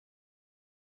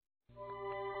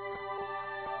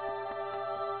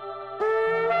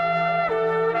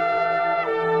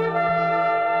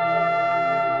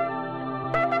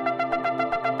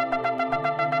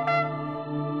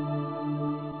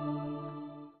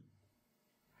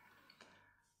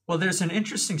Well, there's an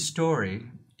interesting story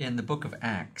in the book of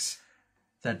Acts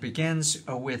that begins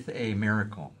with a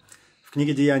miracle. В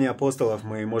книге «Деяния апостолов»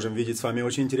 мы можем видеть с вами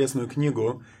очень интересную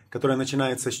книгу, которая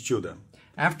начинается с чуда.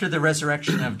 After the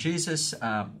resurrection of Jesus,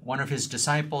 one of his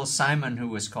disciples, Simon, who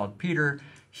was called Peter,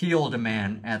 healed a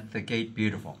man at the gate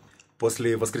Beautiful.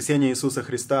 После воскресения Иисуса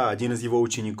Христа один из его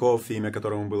учеников, имя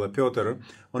которому было Петр,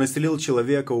 он исцелил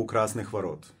человека у красных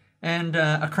ворот. And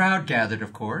a crowd gathered,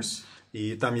 of course.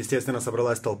 И там, естественно,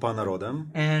 собралась толпа народа.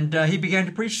 And he began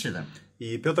to preach to them.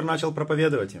 И Петр начал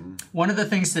проповедовать им. One of the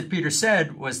things that Peter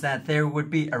said was that there would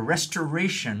be a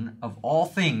restoration of all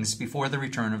things before the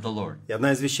return of the Lord. И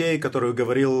одна из вещей, которую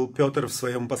говорил Петр в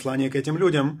своем послании к этим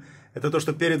людям, это то,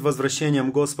 что перед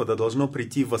возвращением Господа должно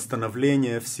прийти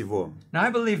восстановление всего. Now, I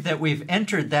believe that we've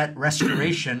entered that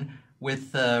restoration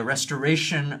with the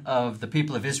restoration of the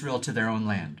people of Israel to their own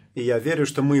land. И я верю,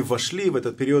 что мы вошли в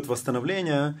этот период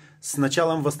восстановления с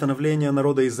началом восстановления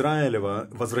народа Израилева,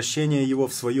 возвращения его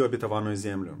в свою обетованную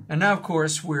землю. And now, of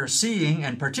course, we're seeing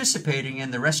and participating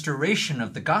in the restoration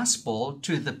of the gospel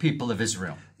to the people of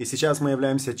Israel. И сейчас мы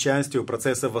являемся частью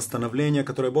процесса восстановления,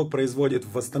 который Бог производит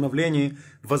в восстановлении,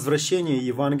 возвращении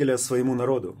Евангелия своему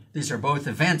народу. These are both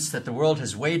events that the world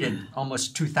has waited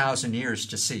almost 2,000 years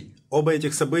to see. Оба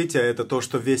этих события – это то,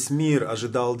 что весь мир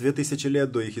ожидал 2000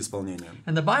 лет до их исполнения.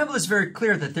 And the Bible is very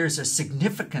clear that there's a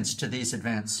significance to these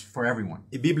events for everyone.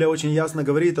 И Библия очень ясно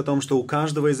говорит о том, что у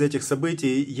каждого из этих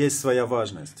событий есть своя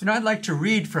важность. You know, I'd like to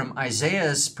read from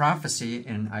Isaiah's prophecy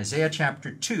in Isaiah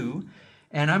chapter 2,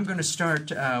 and I'm going to start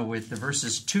with the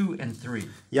verses 2 and 3.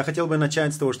 Я хотел бы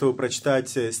начать с того, чтобы прочитать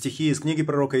стихи из книги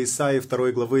пророка Исаии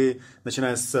 2 главы,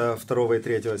 начиная с 2 и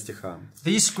 3 стиха.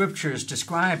 These scriptures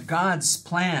describe God's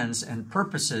plans and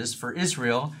purposes for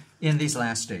Israel in these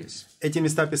last days. Эти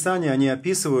места Писания, они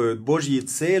описывают Божьи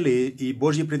цели и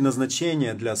Божьи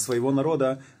предназначения для своего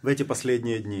народа в эти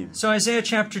последние дни. So Isaiah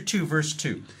chapter 2, verse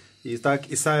 2. Итак,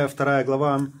 Исаия 2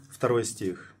 глава, 2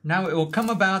 стих. Now it will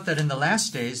come about that in the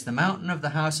last days the mountain of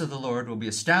the house of the Lord will be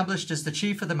established as the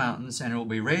chief of the mountains, and it will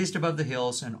be raised above the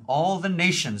hills, and all the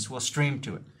nations will stream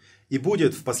to it. «И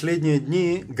будет в последние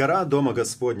дни гора Дома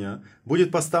Господня,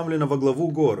 будет поставлена во главу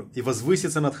гор, и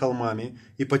возвысится над холмами,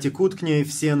 и потекут к ней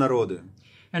все народы».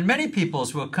 And many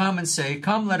peoples will come and say,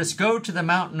 Come, let us go to the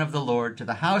mountain of the Lord, to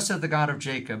the house of the God of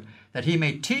Jacob, that he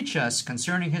may teach us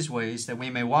concerning his ways, that we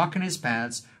may walk in his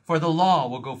paths, for the law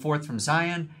will go forth from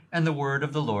Zion, and the word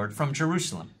of the Lord from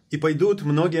Jerusalem. «И пойдут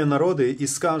многие народы и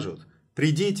скажут,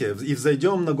 придите и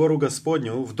взойдем на гору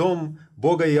Господню, в дом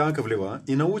Бога Иаковлева,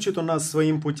 и научит он нас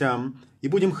своим путям, и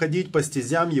будем ходить по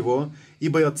стезям его,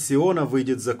 ибо от Сиона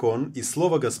выйдет закон, и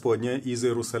слово Господне из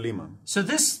Иерусалима». So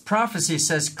this prophecy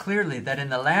says clearly that in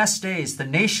the last days the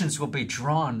nations will be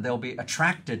drawn, they'll be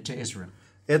attracted to Israel.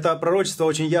 Это пророчество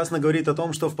очень ясно говорит о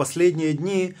том, что в последние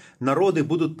дни народы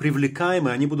будут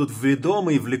привлекаемы, они будут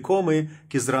ведомы и влекомы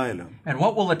к Израилю. And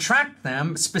what will attract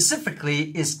them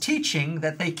specifically is teaching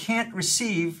that they can't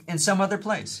receive in some other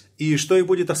place. И что их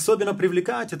будет особенно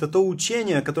привлекать, это то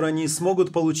учение, которое они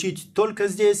смогут получить только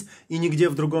здесь и нигде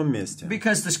в другом месте.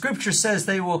 Because the scripture says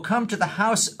they will come to the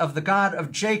house of the God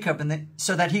of Jacob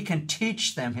so that he can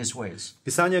teach them his ways.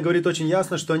 Писание говорит очень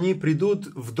ясно, что они придут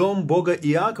в дом Бога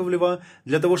Иаковлева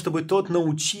для того, чтобы тот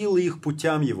научил их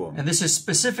путям его. And this is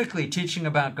specifically teaching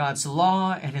about God's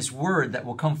law and his word that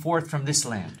will come forth from this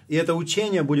land. И это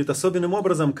учение будет особенным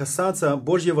образом касаться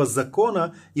Божьего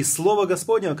закона и Слова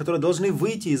Господня, которые должны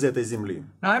выйти из этой земли.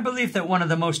 Now, I believe that one of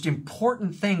the most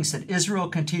important things that Israel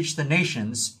can teach the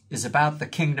nations is about the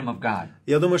kingdom of God.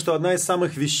 Я думаю, что одна из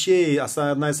самых вещей,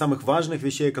 одна из самых важных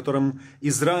вещей, которым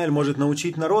Израиль может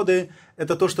научить народы,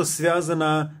 это то, что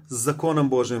связано с законом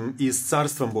Божьим и с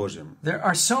Царством Божьим. There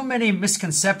are so many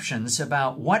misconceptions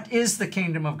about what is the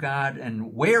kingdom of God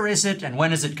and where is it and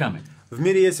when is it coming. В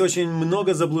мире есть очень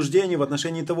много заблуждений в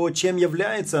отношении того, чем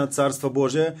является Царство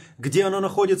Божие, где оно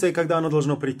находится и когда оно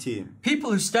должно прийти.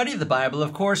 People who study the Bible,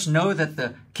 of course, know that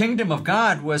the kingdom of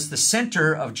God was the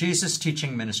center of Jesus'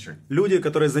 teaching ministry. Люди,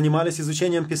 которые занимались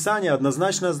изучением Писания,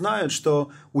 однозначно знают, что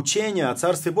учение о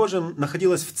Царстве Божьем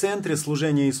находилось в центре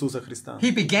служения Иисуса Христа.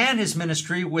 He began his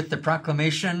ministry with the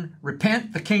proclamation,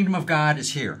 "Repent, the kingdom of God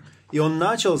is here." И он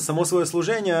начал само свое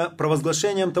служение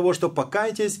провозглашением того, что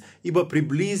покайтесь, ибо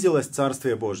приблизилось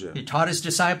Царствие Божие. He taught his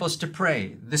disciples to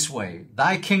pray this way,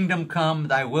 "Thy kingdom come,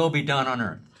 thy will be done on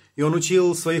earth." И он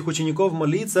учил своих учеников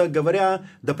молиться, говоря: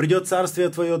 «Да придет Царствие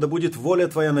Твое, да будет воля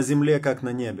Твоя на земле, как на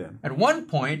небе». At one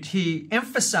point, he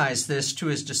emphasized this to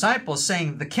his disciples,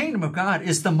 saying the kingdom of God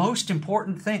is the most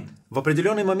important thing. В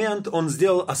определенный момент он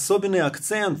сделал особенный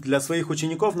акцент для своих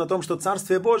учеников на том, что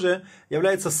Царствие Божие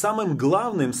является самым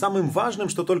главным, самым важным,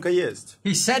 что только есть.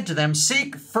 He said to them,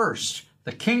 seek first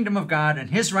the kingdom of God and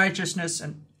his righteousness,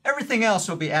 and everything else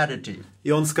will be added to you.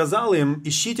 И он сказал им: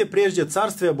 ищите прежде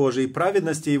Царствие Божие и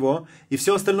праведности Его, и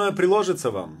все остальное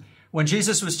приложится вам. When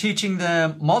Jesus was teaching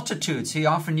the multitudes, he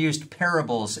often used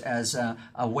parables as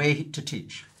a way to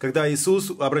teach. Когда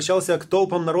Иисус обращался к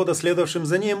толпам народа, следовавшим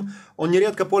за Ним, Он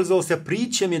нередко пользовался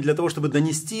притчами для того, чтобы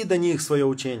донести до них свое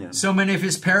учение. So many of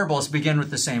his parables begin with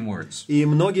the same words. И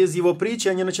многие из Его притч,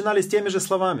 они начинались теми же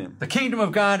словами. The kingdom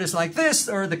of God is like this,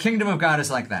 or the kingdom of God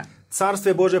is like that.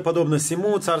 Царствие Божие подобно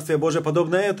сему, Царствие Божие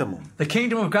подобно этому. The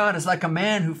kingdom of God is like a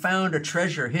man who found a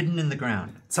treasure hidden in the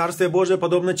ground. Царствие Божие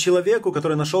подобно человеку,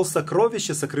 который нашел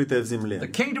сокровище, сокрытое в земле.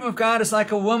 The kingdom of God is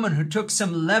like a woman who took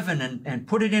some leaven and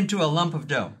put it into a lump of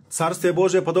dough. Царствие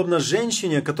Божие подобно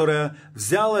женщине, которая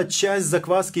взяла часть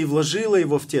закваски и вложила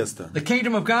его в тесто. The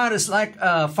kingdom of God is like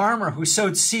a farmer who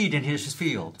sowed seed in his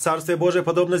field. Царствие Божие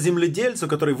подобно земледельцу,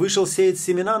 который вышел сеять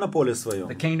семена на поле своем.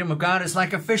 The kingdom of God is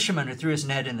like a fisherman who threw his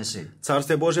net in the sea.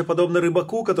 Царствие Божие подобно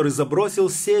рыбаку, который забросил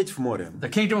сеть в море. The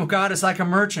kingdom of God is like a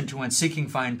merchant who went seeking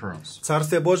fine pearls.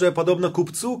 Царствие Божие подобно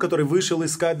купцу, который вышел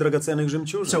искать драгоценных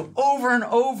жемчужин. So over and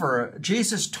over,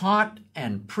 Jesus taught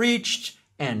and preached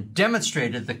and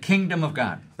demonstrated the kingdom of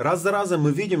God. Раз за разом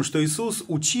мы видим, что Иисус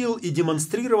учил и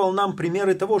демонстрировал нам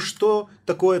примеры того, что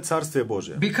такое Царствие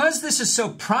Божие. Because this is so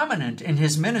prominent in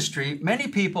his ministry, many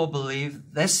people believe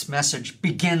this message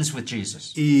begins with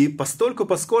Jesus. И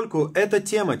поскольку эта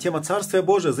тема Царствия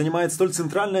Божия, занимает столь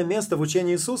центральное место в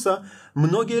учении Иисуса,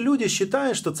 многие люди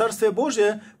считают, что Царствие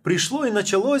Божие пришло и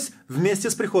началось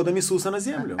вместе с приходом Иисуса на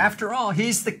землю. After all,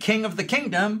 he's the king of the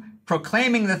kingdom,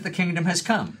 proclaiming that the kingdom has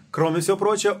come. Кроме всего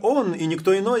прочего, Он и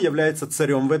никто иной является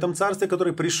царем в этом царстве,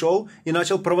 который пришел и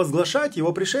начал провозглашать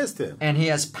его пришествие. And he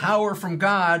has power from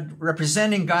God,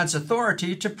 representing God's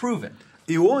authority, to prove it.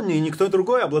 И он, и никто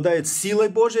другой обладает силой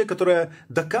Божьей, которая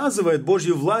доказывает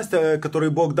Божью власть,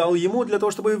 которую Бог дал ему для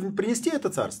того, чтобы принести это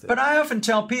царство. But I often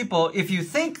tell people, if you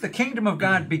think the kingdom of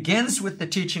God begins with the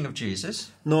teaching of Jesus,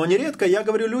 но нередко я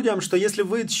говорю людям, что если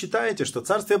вы считаете, что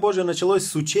Царствие Божие началось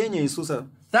с учения Иисуса,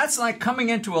 that's like coming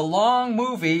into a long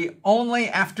movie only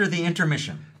after the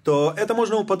intermission. то это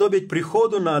можно уподобить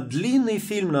приходу на длинный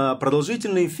фильм, на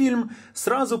продолжительный фильм,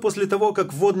 сразу после того,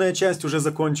 как вводная часть уже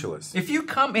закончилась. If you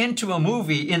come into a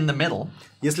movie in the middle,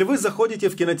 если вы заходите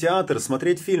в кинотеатр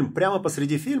смотреть фильм прямо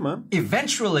посреди фильма,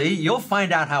 eventually you'll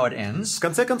find out how it ends. В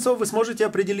конце концов, вы сможете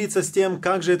определиться с тем,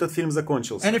 как же этот фильм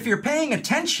закончился. And if you're paying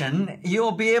attention,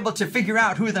 you'll be able to figure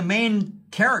out who the main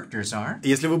characters are.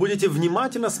 Если вы будете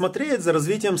внимательно смотреть за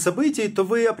развитием событий, то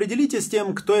вы определитесь с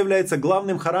тем, кто является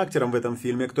главным характером в этом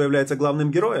фильме, кто является главным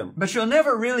героем. But you'll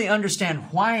never really understand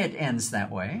why it ends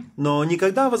that way. Но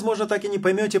никогда, возможно, так и не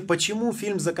поймете, почему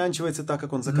фильм заканчивается так,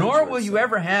 как он Nor will you заканчивается.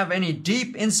 ever have any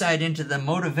deep insight into the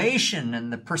motivation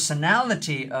and the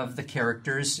personality of the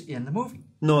characters in the movie.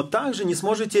 Но также не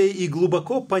сможете и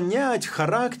глубоко понять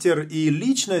характер и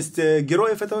личность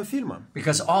героев этого фильма.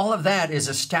 Because all of that is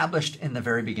established in the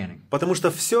very beginning. Потому что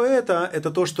все это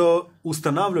то, что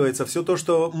устанавливается, все то,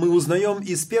 что мы узнаем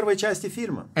из первой части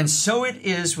фильма. And so it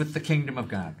is with the kingdom of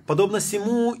God. Подобно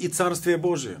сему и Царствие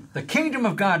Божие. The kingdom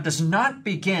of God does not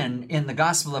begin in the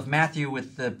Gospel of Matthew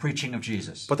with the preaching of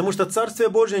Jesus. Потому что Царствие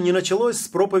Божие не началось с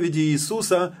проповеди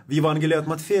Иисуса в Евангелии от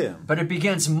Матфея. But it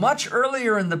begins much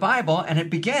earlier in the Bible, and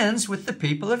it begins with the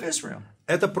people of Israel.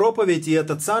 Эта проповедь и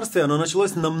это царствие, оно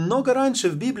началось намного раньше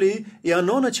в Библии, и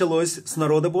оно началось с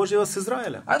народа Божьего, с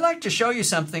Израиля. I'd like to show you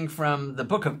something from the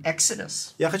book of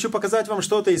Exodus. Я хочу показать вам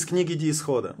что-то из книги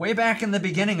Исхода. Way back in the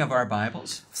beginning of our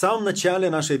Bibles, В самом начале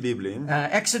нашей Библии,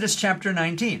 Exodus chapter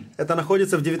 19. это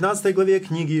находится в 19 главе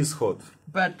книги Исход.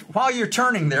 But while you're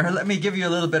turning there, let me give you a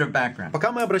little bit of background.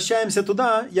 Пока мы обращаемся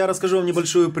туда, я расскажу вам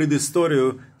небольшую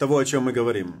предысторию того, о чем мы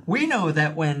говорим. We know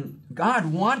that when God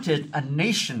wanted a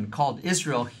nation called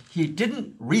Israel, He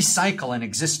didn't recycle an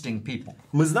existing people.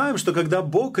 Мы знаем, что когда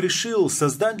Бог решил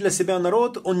создать для себя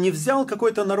народ, Он не взял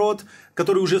какой-то народ,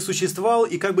 который уже существовал,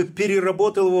 и как бы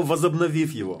переработал его,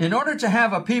 возобновив его. In order to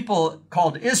have a people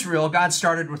called Israel, God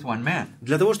started with one man.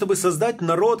 Для того, чтобы создать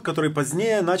народ, который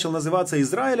позднее начал называться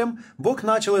Израилем, Бог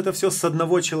начал это все с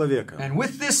одного человека. And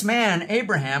with this man,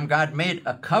 Abraham, God made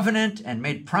a covenant and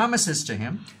made promises to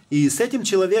him. И с этим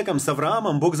человеком, с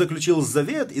Авраамом, Бог заключил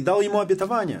завет и дал ему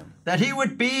обетование. That he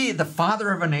would be the father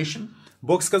of a nation.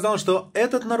 Бог сказал, что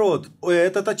этот народ,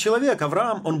 этот человек,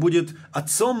 Авраам, он будет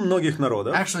отцом многих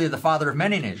народов, actually the father of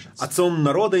many nations. отцом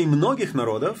народа и многих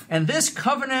народов. And this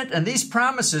covenant and these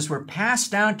promises were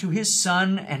passed down to his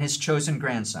son and his chosen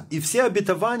grandson. И все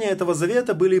обетования этого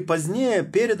завета были позднее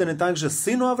переданы также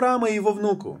сыну Авраама и его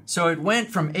внуку. So it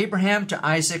went from Abraham to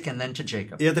Isaac and then to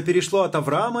Jacob. И это перешло от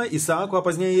Авраама, Исааку, а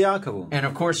позднее Иакову. And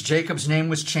of course Jacob's name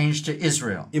was changed to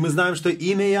Israel. И мы знаем, что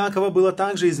имя Иакова было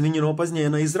также изменено позднее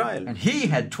на Израиль. And he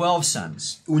had 12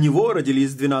 sons. У него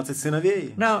родились 12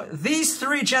 сыновей. Now, these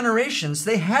three generations,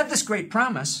 they had this great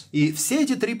promise. И все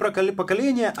эти три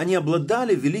поколения, они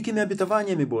обладали великими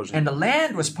обетованиями And Божьими. the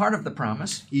land was part of the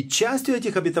promise. И частью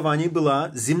этих обетований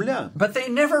была земля. But they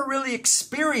never really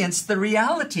experienced the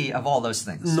reality of all those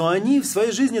things. Но они в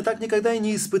своей жизни так никогда и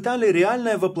не испытали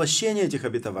реальное воплощение этих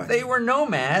обетований. They were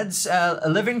nomads,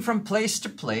 living from place to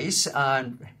place,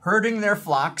 herding their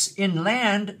flocks in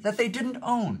land that they didn't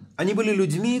own. Они были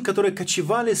людьми, которые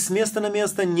кочевали с места на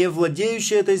место, не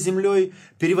владеющие этой землей,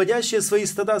 переводящие свои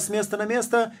стада с места на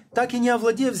место, так и не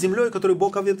овладев землей, которую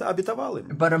Бог обетовал им.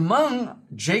 But among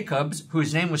Jacob's,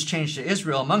 whose name was changed to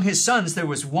Israel, among his sons, there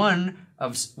was one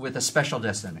with a special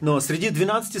destiny. Но среди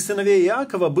 12 сыновей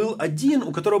Иакова был один,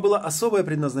 у которого было особое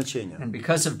предназначение. And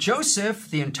because of Joseph,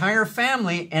 the entire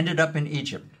family ended up in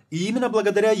Egypt. И именно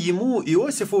благодаря ему,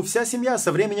 Иосифу, вся семья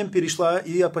со временем перешла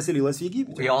и поселилась в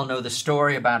Египте. We all know the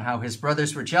story about how his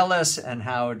brothers were jealous and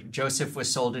how Joseph was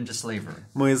sold into slavery.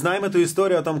 Мы знаем эту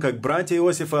историю о том, как братья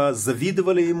Иосифа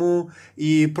завидовали ему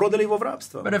и продали его в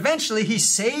рабство. But eventually he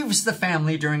saves the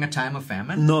family during a time of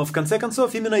famine. Но в конце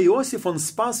концов именно Иосиф, он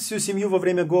спас всю семью во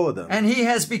время голода. And he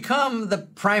has become the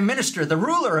prime minister, the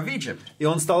ruler of Egypt. И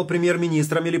он стал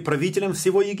премьер-министром или правителем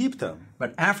всего Египта.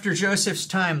 But after Joseph's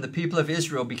time, the people of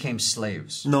Israel became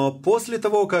slaves. Но после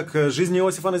того, как жизнь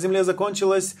Иосифа на земле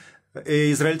закончилась,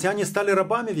 израильтяне стали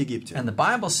рабами в Египте. And the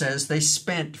Bible says they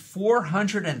spent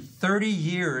 430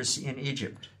 years in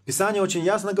Egypt. Писание очень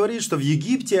ясно говорит, что в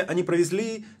Египте они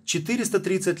провели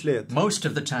 430 лет. Most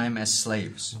of the time as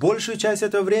slaves. Большую часть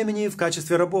этого времени в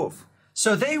качестве рабов.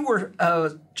 So they were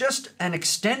just an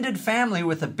extended family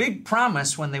with a big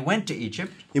promise when they went to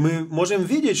Egypt. И мы можем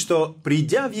видеть, что,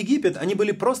 придя в Египет, они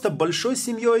были просто большой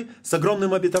семьей с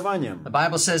огромным обетованием. The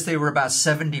Bible says they were about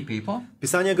 70 people.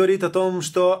 Писание говорит о том,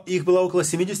 что их было около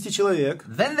 70 человек.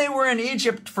 Then they were in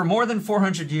Egypt for more than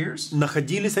 400 years.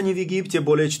 Находились они в Египте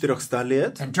более 400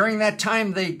 лет. And during that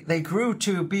time they grew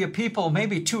to be a people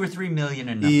maybe 2 or 3 million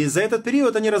in number. И за этот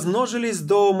период они размножились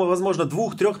до, возможно,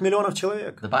 2-3 миллионов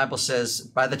человек. The Bible says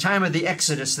by the time of the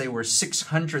Exodus they were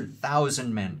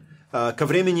 600,000 men. Ко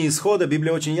времени исхода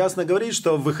Библия очень ясно говорит,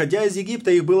 что, выходя из Египта,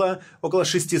 их было около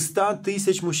 600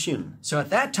 тысяч мужчин. So at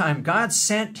that time God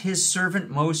sent his servant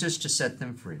Moses to set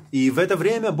them free. И в это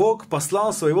время Бог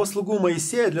послал своего слугу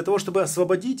Моисея для того, чтобы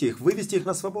освободить их, вывести их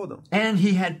на свободу. And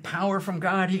he had power from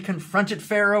God. He confronted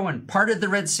Pharaoh and parted the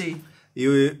Red Sea.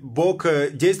 И Бог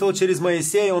действовал через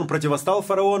Моисея, он противостал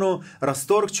фараону,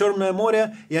 расторг Черное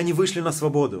море, и они вышли на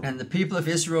свободу. And the people of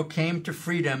Israel came to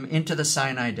freedom into the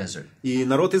Sinai desert. И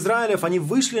народ Израилев, они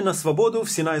вышли на свободу в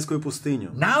Синайскую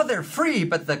пустыню. Now they're free,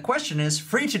 but the question is,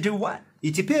 free to do what?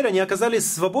 И теперь они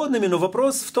оказались свободными, но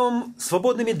вопрос в том,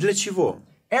 свободными для чего?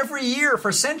 Every year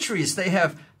for centuries they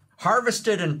have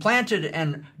harvested and planted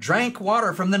and drank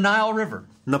water from the Nile River.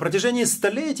 На протяжении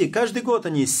столетий каждый год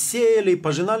они сеяли,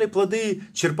 пожинали плоды,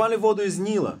 черпали воду из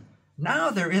Нила.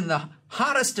 Now they're in the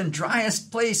hottest and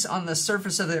driest place on the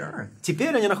surface of the earth.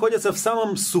 Теперь они находятся в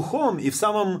самом сухом и в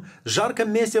самом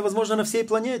жарком месте, возможно, на всей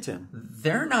планете.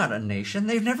 They're not a nation.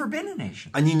 They've never been a nation.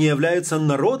 Они не являются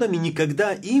народами,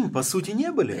 никогда им, по сути, не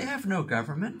They были. have no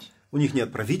government. У них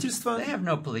нет правительства, They have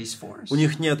no police force. у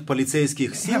них нет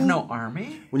полицейских They have сил, no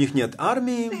army. у них нет They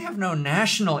армии, have no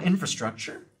national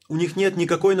infrastructure. у них нет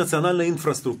никакой национальной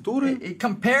инфраструктуры.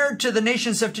 Compared to the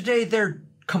nations of today, they're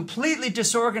completely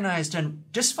disorganized and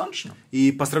dysfunctional.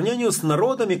 И по сравнению с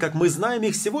народами, как мы знаем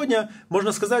их сегодня,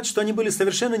 можно сказать, что они были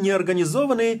совершенно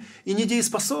неорганизованы и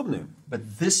недееспособны. But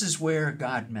this is where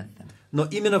God met them. Но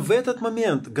именно в этот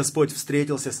момент Господь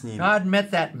встретился с ними. God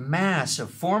met that mass of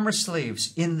former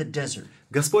slaves in the desert.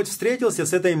 Господь встретился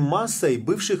с этой массой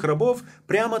бывших рабов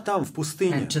прямо там, в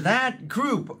пустыне. And to that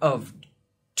group of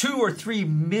 2 or 3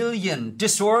 million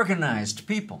disorganized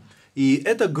people. И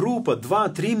эта группа,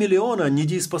 2-3 миллиона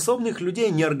недееспособных людей,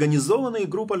 неорганизованная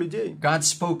группа людей. God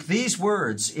spoke these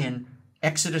words in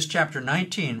Exodus chapter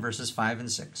 19, verses 5 and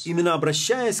 6. Именно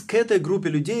обращаясь к этой группе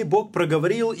людей, Бог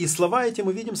проговорил, и слова эти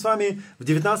мы видим с вами в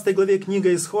 19 главе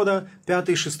книги Исхода, 5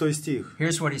 и 6 стих.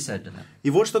 Here's what he said to them. И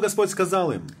вот что Господь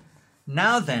сказал им.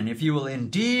 Now then, if you will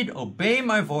indeed obey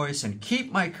my voice and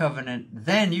keep my covenant,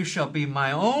 then you shall be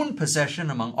my own possession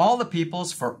among all the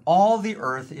peoples, for all the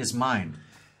earth is mine.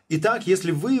 Итак,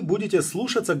 если вы будете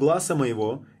слушаться гласа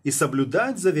моего и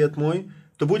соблюдать завет мой,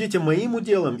 то будете моим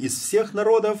уделом из всех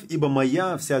народов, ибо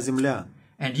моя вся земля.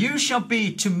 And you shall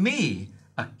be to me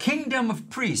a kingdom of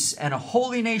priests and a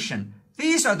holy nation.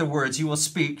 These are the words you will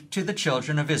speak to the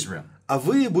children of Israel. А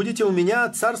вы будете у меня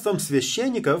царством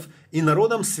священников и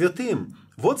народом святым.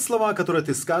 Вот слова, которые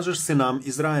ты скажешь сынам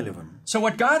Израилевым. So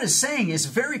what God is saying is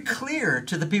very clear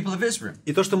to the people of Israel.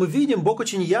 И то, что мы видим, Бог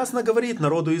очень ясно говорит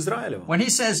народу Израилеву. When he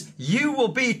says, you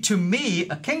will be to me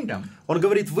a kingdom. Он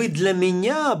говорит, вы для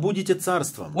меня будете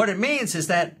царством. What it means is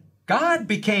that God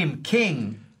became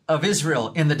king of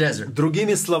Israel in the desert.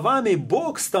 Другими словами,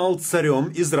 Бог стал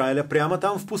царем Израиля прямо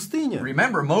там в пустыне.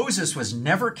 Remember, Moses was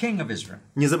never king of Israel.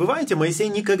 Не забывайте, Моисей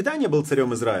никогда не был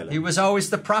царем Израиля. He was always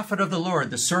the prophet of the Lord,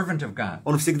 the servant of God.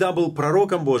 Он всегда был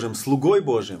пророком Божьим, слугой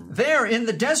Божьим. There in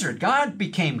the desert, God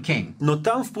became king. Но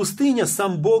там в пустыне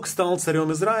сам Бог стал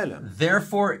царем Израиля.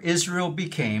 Therefore, Israel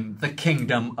became the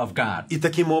kingdom of God. И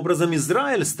таким образом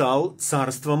Израиль стал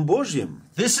царством Божьим.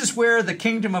 This is where the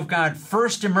kingdom of God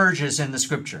first emerges in the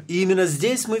scripture. И именно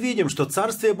здесь мы видим, что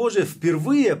Царствие Божие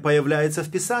впервые появляется в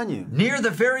Писании. Near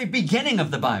the very beginning of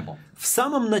the Bible. В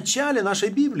самом начале нашей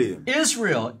Библии.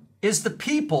 Israel is the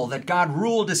people that God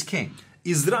ruled as king.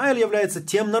 Израиль является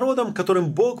тем народом,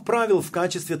 которым Бог правил в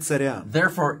качестве царя.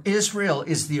 Therefore, Israel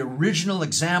is the original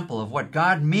example of what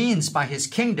God means by his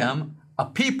kingdom, a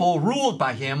people ruled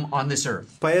by him on this earth.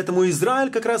 Поэтому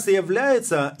Израиль как раз и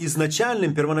является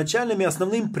изначальным, первоначальным и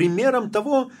основным примером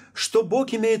того, что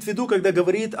Бог имеет в виду, когда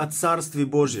говорит о Царстве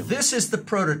Божьем. This is the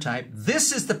prototype,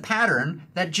 this is the pattern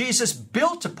that Jesus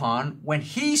built upon when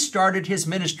he started his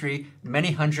ministry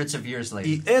many hundreds of years later.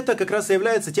 И это как раз и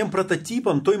является тем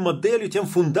прототипом, той моделью, тем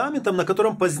фундаментом, на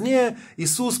котором позднее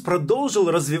Иисус продолжил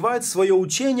развивать свое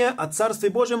учение о Царстве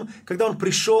Божьем, когда Он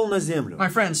пришел на землю.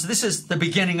 My friends, this is the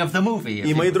beginning of the movie.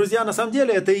 И, мои друзья, на самом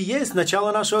деле, это и есть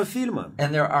начало нашего фильма.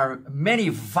 And there are many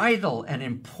vital and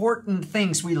important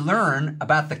things we learn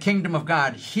about the kingdom of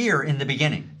God here in the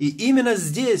beginning. И именно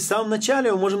здесь, в самом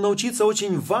начале, мы можем научиться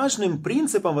очень важным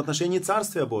принципам в отношении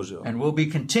Царствия Божьего. And we'll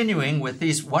be continuing with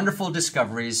these wonderful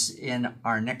discoveries in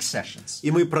our next sessions.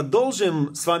 И мы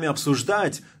продолжим с вами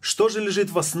обсуждать, что же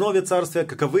лежит в основе Царствия,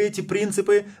 каковы эти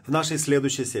принципы в нашей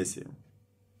следующей сессии.